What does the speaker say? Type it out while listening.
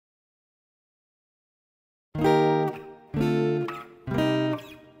Beautiful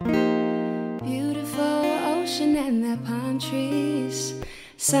ocean and their palm trees.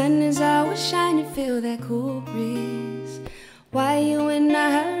 Sun is always shining, feel that cool breeze. Why you in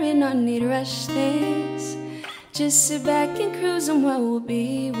a hurry, no need to rush things. Just sit back and cruise and what will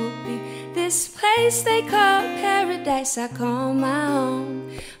be, will be. This place they call paradise I call my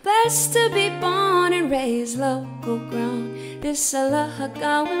own. Blessed to be born and raised local grown. This aloha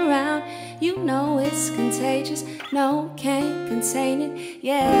going round, you know it's contagious. No, can't contain it.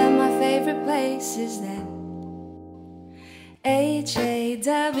 Yeah, my favorite place is that H-A-W-A,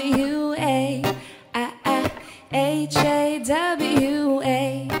 H-A-W-A,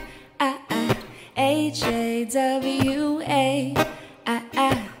 H-A-W-A.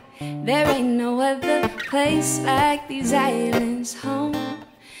 There ain't no other place like these islands home.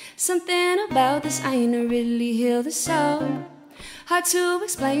 Something about this ain't really heal the soul. Hard to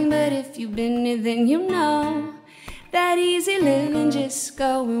explain, but if you've been there, then you know. That easy living, just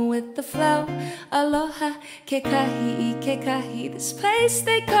going with the flow. Aloha, kekahi, kekahi. This place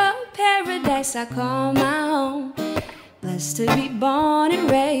they call paradise I call my home. Blessed to be born and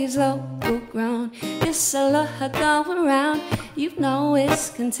raised local grown. This aloha going round, you know it's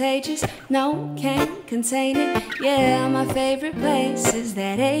contagious. No, can't contain it. Yeah, my favorite place is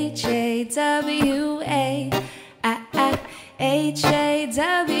that H-A-W-A,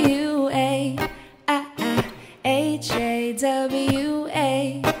 H-A-W-A, H-A-W-A.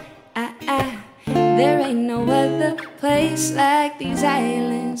 There ain't no other place like these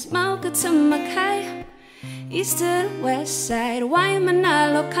islands. Mocha to Makai, east to the west side.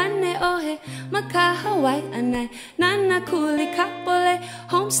 Waimanalo, Kane Ohe, Maka, Hawaii, Anai, Nana Kuli, Kapole,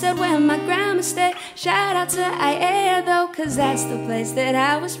 homestead where my grandma stayed. Shout out to Aiea though, cause that's the place that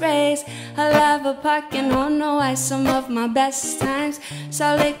I was raised. I love a park in Honolulu, some of my best times.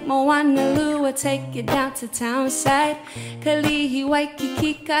 Salt Lake, Moana, Lua, take it down to town side. Kalihi,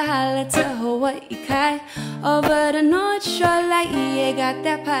 Waikiki, Kahala to Hawaii Kai. Over the North Shore, like EA, got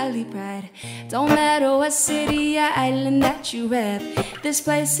that Pali pride. Don't matter what city or island that you rep, this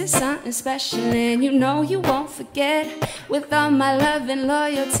place is something special and you know you won't forget. With all my love and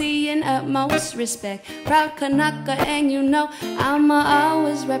loyalty and utmost respect, proud Kanaka and you know I'ma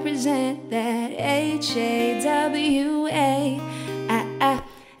always represent that H-A-W-A,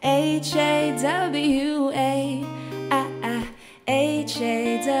 H-A-W-A,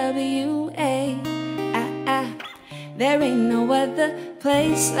 H-A-W-A. There ain't no other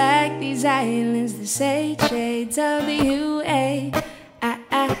place like these islands. This H-A-W-A,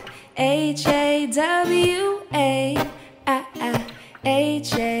 H-A-W-A,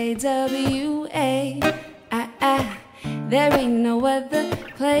 H-A-W-A. There ain't no other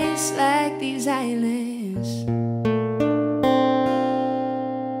place like these islands.